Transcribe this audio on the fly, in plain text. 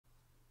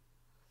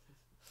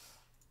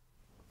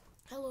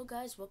Hello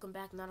guys, welcome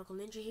back. Nautical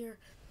Ninja here,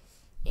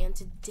 and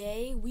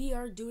today we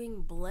are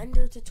doing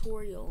Blender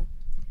tutorial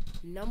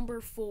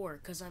number 4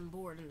 because I'm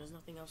bored and there's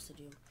nothing else to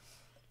do.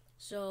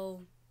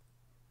 So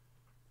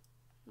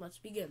let's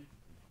begin.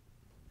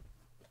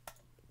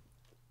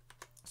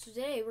 So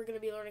today we're going to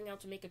be learning how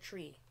to make a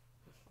tree,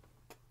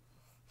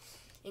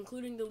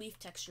 including the leaf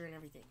texture and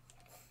everything,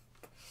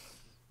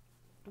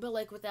 but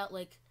like without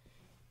like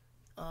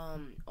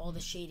all the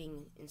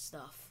shading and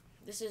stuff.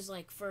 This is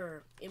like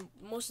for,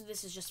 most of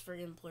this is just for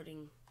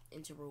importing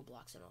into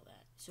Roblox and all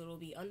that. So it'll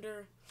be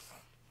under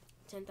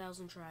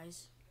 10,000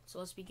 tries. So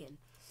let's begin.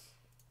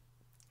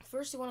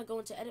 First you want to go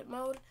into edit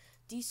mode,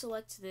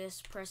 deselect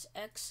this, press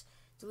X,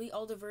 delete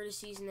all the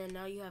vertices, and then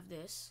now you have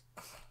this.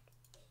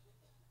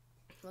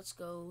 Let's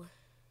go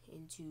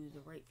into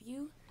the right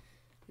view.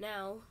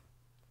 Now,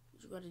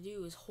 what you got to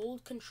do is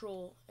hold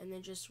Control and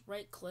then just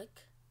right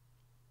click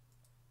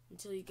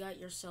until you got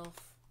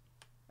yourself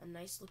a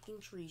nice looking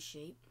tree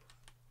shape.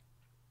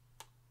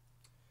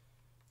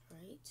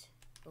 Right.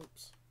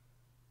 Oops.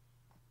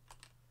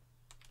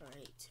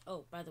 Alright.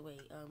 Oh, by the way,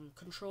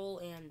 Control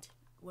and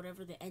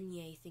whatever the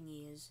Enye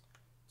thingy is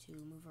to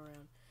move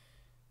around.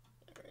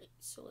 Alright,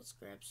 so let's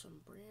grab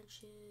some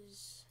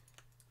branches.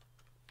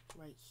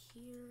 Right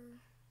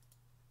here.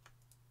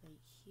 Right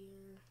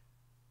here.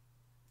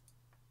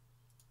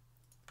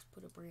 Let's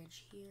put a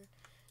branch here.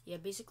 Yeah,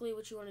 basically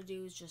what you want to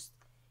do is just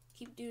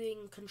keep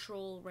doing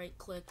Control, right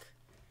click,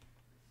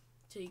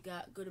 till you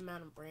got a good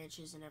amount of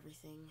branches and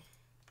everything.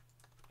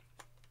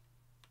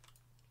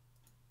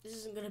 This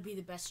isn't gonna be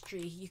the best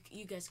tree.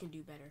 You guys can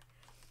do better.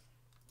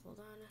 Hold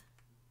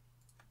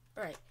on.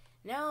 Alright,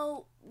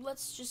 now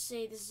let's just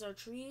say this is our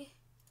tree.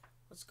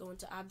 Let's go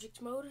into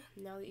object mode.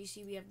 Now that you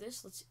see we have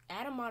this, let's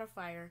add a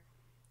modifier.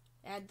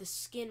 Add the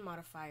skin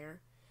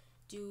modifier.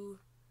 Go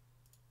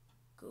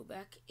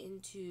back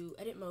into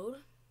edit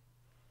mode.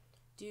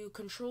 Do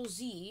Control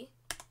Z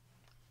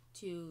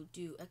to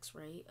do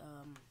X-ray.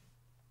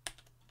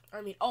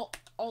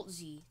 Alt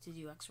Z to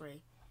do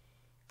X-ray.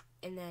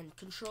 And then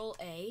Control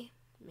A.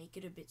 Make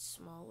it a bit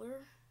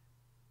smaller.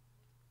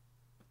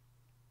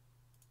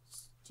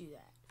 Let's do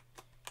that.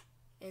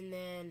 And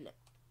then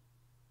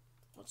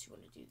once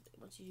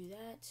you do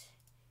that,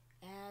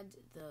 add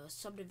the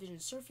subdivision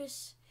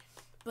surface.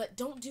 But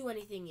don't do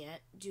anything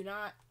yet. Do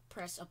not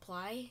press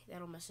apply.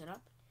 That'll mess it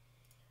up.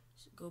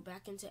 So go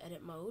back into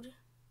edit mode.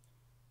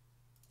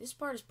 This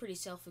part is pretty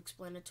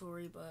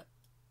self-explanatory, but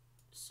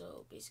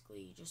so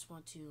basically you just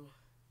want to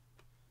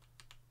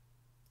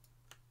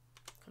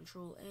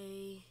Control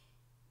A.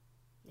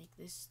 Make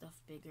this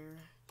stuff bigger,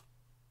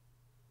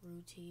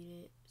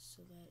 rotate it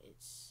so that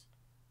it's,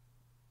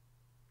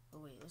 oh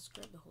wait, let's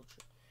grab the whole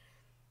tree.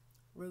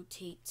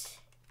 Rotate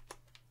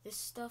this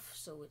stuff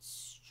so it's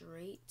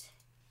straight.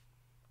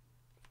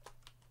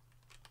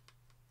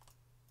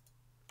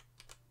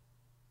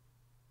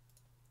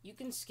 You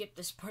can skip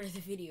this part of the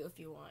video if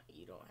you want.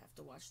 You don't have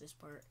to watch this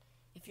part.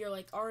 If you're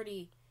like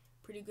already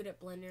pretty good at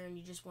Blender and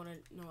you just want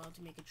to know how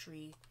to make a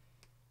tree,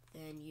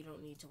 then you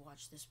don't need to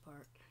watch this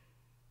part.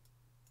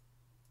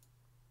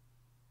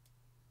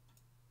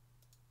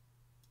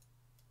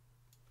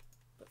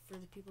 But for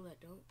the people that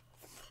don't,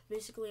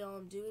 basically all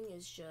I'm doing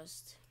is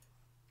just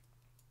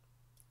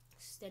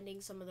extending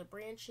some of the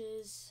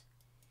branches,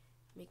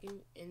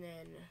 and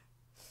then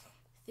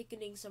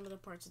thickening some of the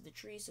parts of the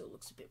tree so it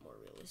looks a bit more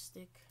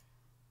realistic.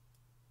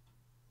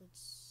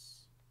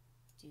 Let's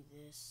do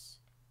this.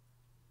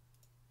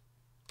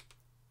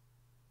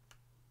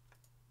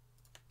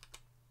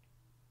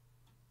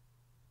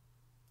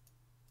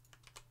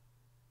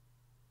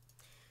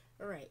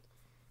 Alright.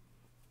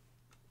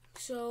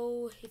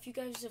 So, if you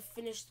guys have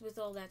finished with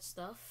all that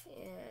stuff,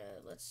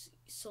 let's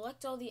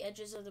select all the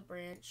edges of the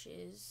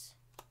branches,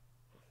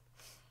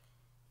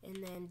 and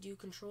then do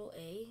Control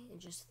A, and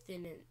just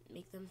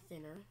make them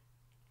thinner.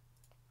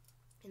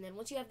 And then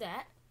once you have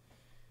that,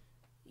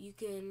 you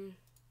can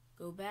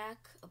go back,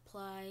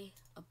 apply,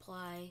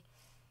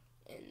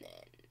 and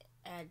then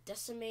add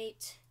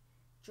decimate,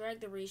 drag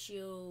the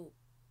ratio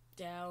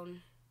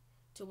down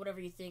to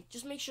whatever you think.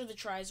 Just make sure the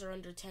tries are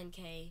under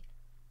 10K.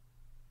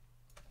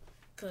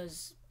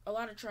 Because a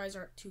lot of tries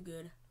aren't too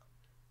good.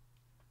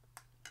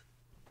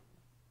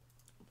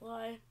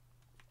 Apply.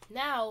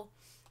 Now,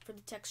 for the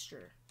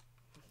texture.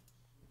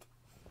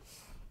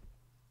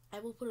 I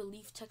will put a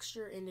leaf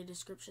texture in the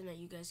description that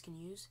you guys can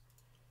use.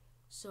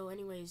 So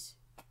anyways,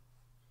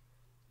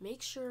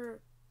 make sure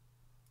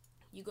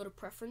you go to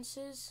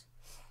Preferences,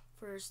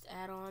 first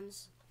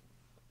Add-ons,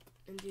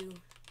 and do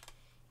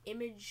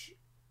Image,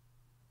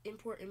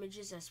 Import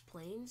Images as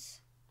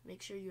Planes.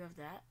 Make sure you have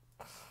that.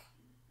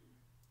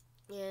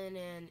 And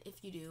then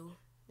if you do,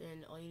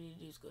 then all you need to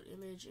do is go to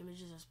Image,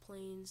 Images as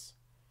Planes,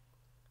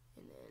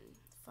 and then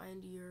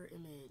find your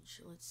image.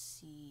 Let's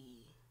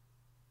see.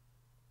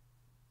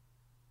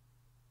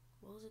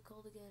 What was it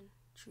called again?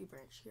 Tree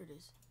branch. Here it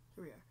is.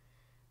 Here we are.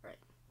 Right.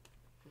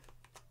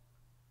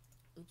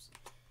 Oops.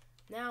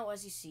 Now,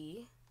 as you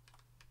see,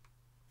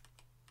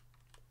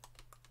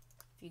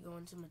 if you go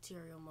into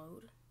material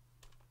mode,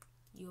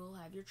 you'll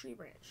have your tree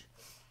branch.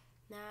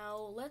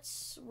 Now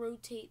let's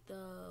rotate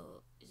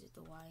the, is it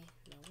the Y?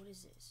 No, what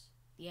is this?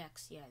 The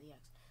X, yeah, the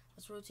X.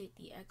 Let's rotate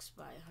the X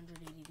by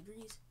 180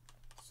 degrees,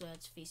 so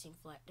that's facing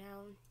flat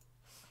down.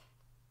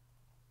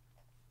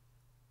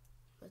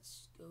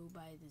 Let's go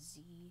by the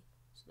Z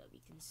so that we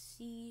can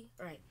see.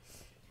 Alright,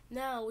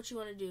 now what you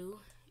want to do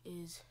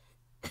is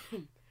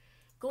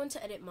go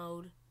into edit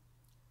mode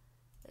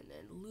and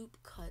then loop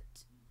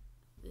cut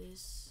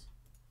this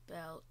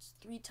about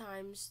 3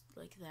 times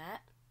like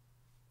that.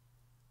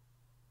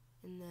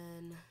 And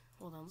then,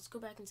 hold on, let's go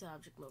back into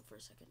object mode for a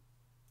second.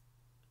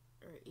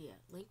 Or, yeah,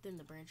 lengthen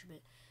the branch a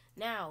bit.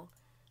 Now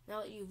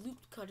that you've loop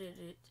cutted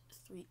it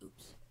 3,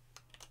 oops.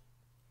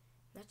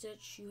 That's it,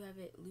 you have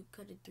it loop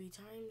cutted 3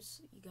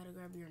 times. You gotta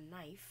grab your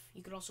knife.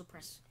 You could also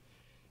press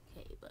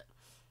K, but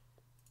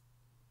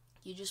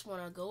you just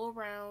wanna go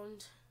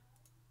around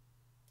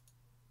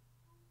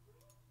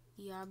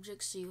the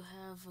object so you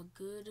have a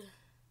good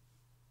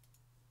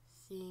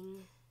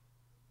thing.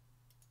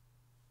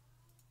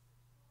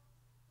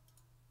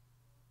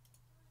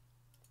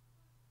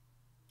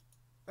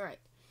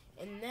 Alright,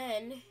 and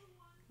then you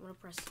want to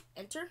press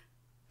enter.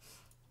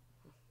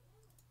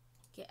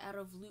 Get out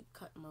of loop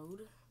cut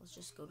mode. Let's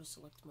just go to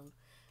select mode.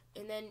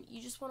 And then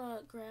you just want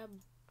to grab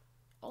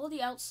all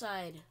the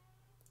outside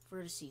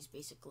vertices,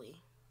 basically.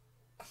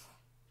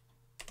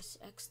 Press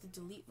X to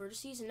delete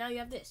vertices, and now you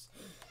have this.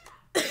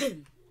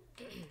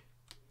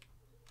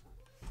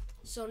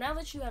 So now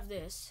that you have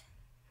this,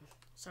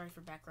 sorry for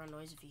background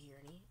noise if you hear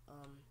any.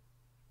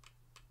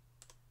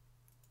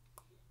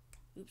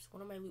 Oops,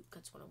 one of my loop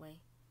cuts went away.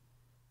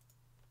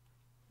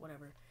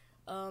 Whatever.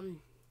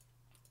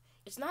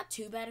 It's not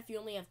too bad if you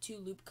only have 2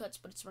 loop cuts,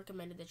 but it's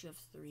recommended that you have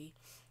 3.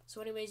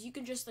 So anyways, you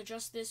can just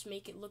adjust this,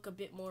 make it look a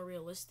bit more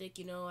realistic,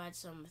 you know, add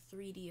some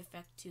 3D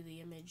effect to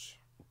the image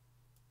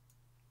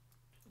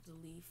of the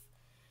leaf.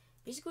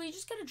 Basically, you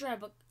just gotta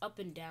drag up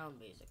and down,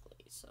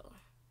 basically, so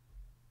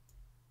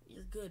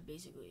you're good,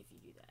 basically, if you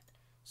do that.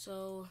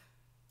 So,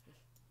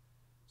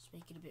 let's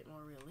make it a bit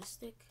more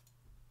realistic.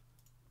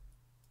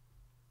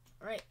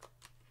 Alright.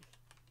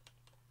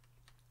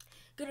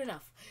 Good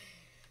enough.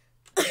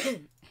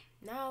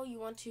 Now you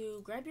want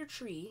to grab your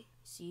tree,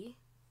 see,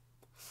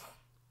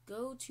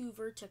 go to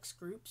vertex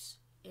groups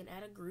and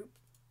add a group,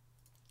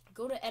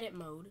 go to edit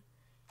mode,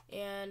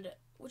 and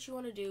what you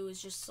want to do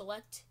is just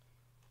select,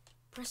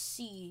 press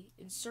C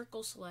and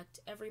circle select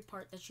every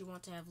part that you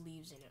want to have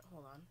leaves in it.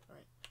 Hold on,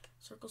 alright,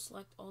 circle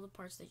select all the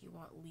parts that you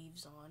want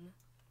leaves on.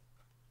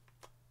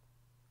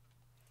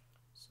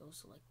 So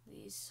select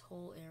this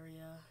whole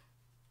area.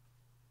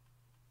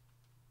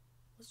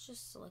 Let's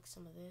just select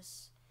some of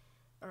this.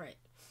 Alright,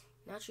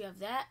 now that you have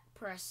that,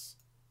 press,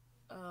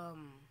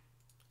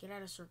 get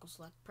out of circle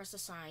select, press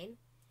assign,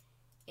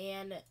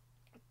 and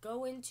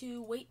go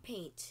into weight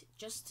paint,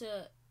 just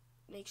to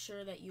make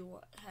sure that you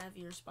have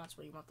your spots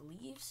where you want the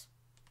leaves.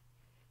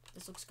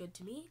 This looks good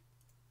to me.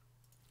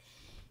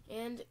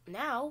 And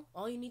now,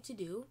 all you need to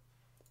do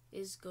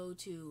is go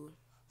to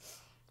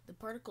the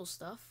particle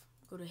stuff,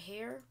 go to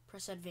hair,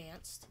 press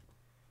advanced,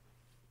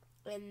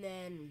 and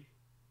then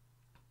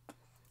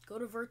go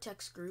to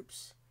vertex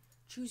groups,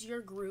 choose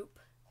your group,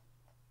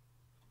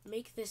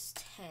 make this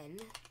 10,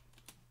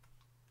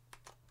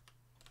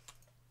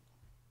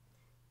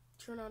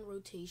 turn on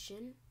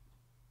rotation,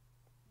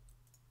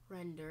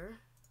 render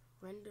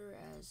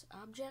as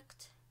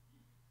object,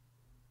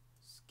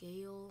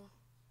 scale,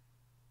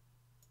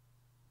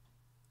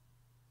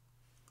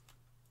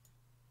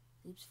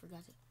 oops,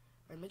 forgot to,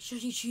 alright, make sure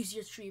you choose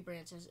your tree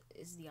branch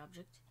as the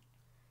object.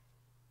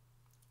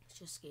 Let's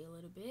just scale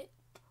it a bit.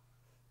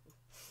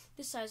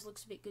 This size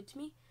looks a bit good to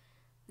me.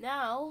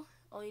 Now,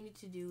 all you need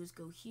to do is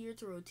go here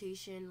to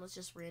rotation. Let's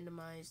just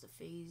randomize the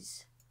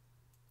phase.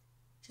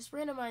 Just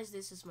randomize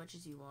this as much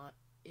as you want.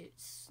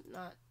 It's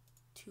not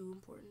too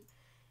important.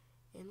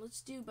 And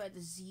let's do by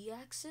the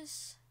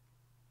Z-axis.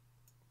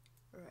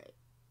 Alright.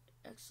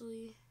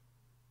 Actually,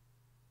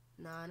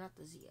 nah, not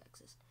the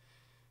Z-axis.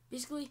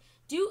 Basically,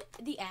 do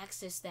the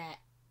axis that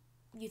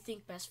you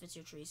think best fits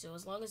your tree. So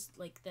as long as,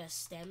 like, the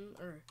stem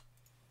or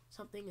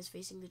something is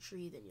facing the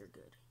tree, then you're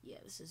good. Yeah,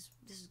 this is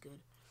good.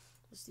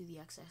 Let's do the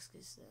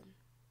x-axis then.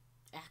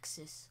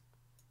 Axis.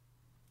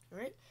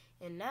 Alright,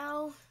 and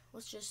now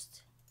let's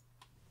just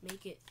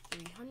make it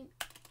 300.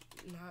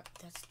 Not,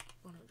 that's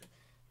 100.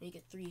 Make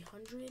it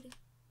 300.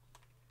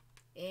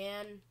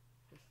 And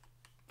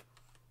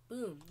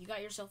boom, you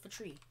got yourself a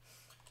tree.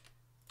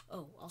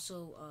 Oh,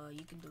 also,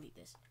 you can delete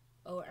this.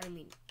 Oh, I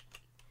mean,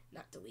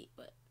 not delete,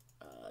 but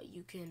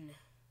you can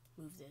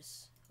move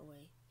this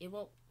away. It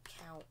won't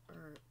count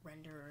or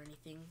render or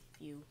anything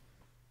if you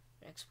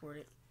export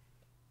it.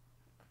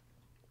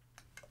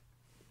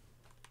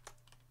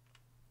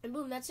 And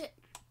boom, that's it.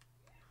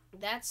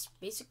 That's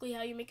basically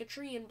how you make a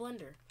tree in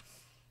Blender.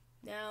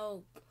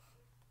 Now,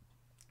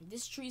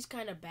 this tree's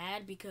kind of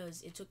bad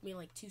because it took me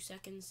like 2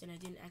 seconds and I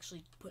didn't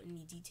actually put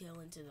any detail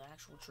into the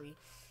actual tree.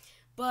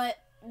 But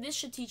this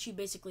should teach you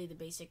basically the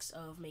basics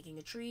of making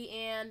a tree,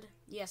 and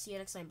yeah, see you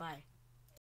next time, bye.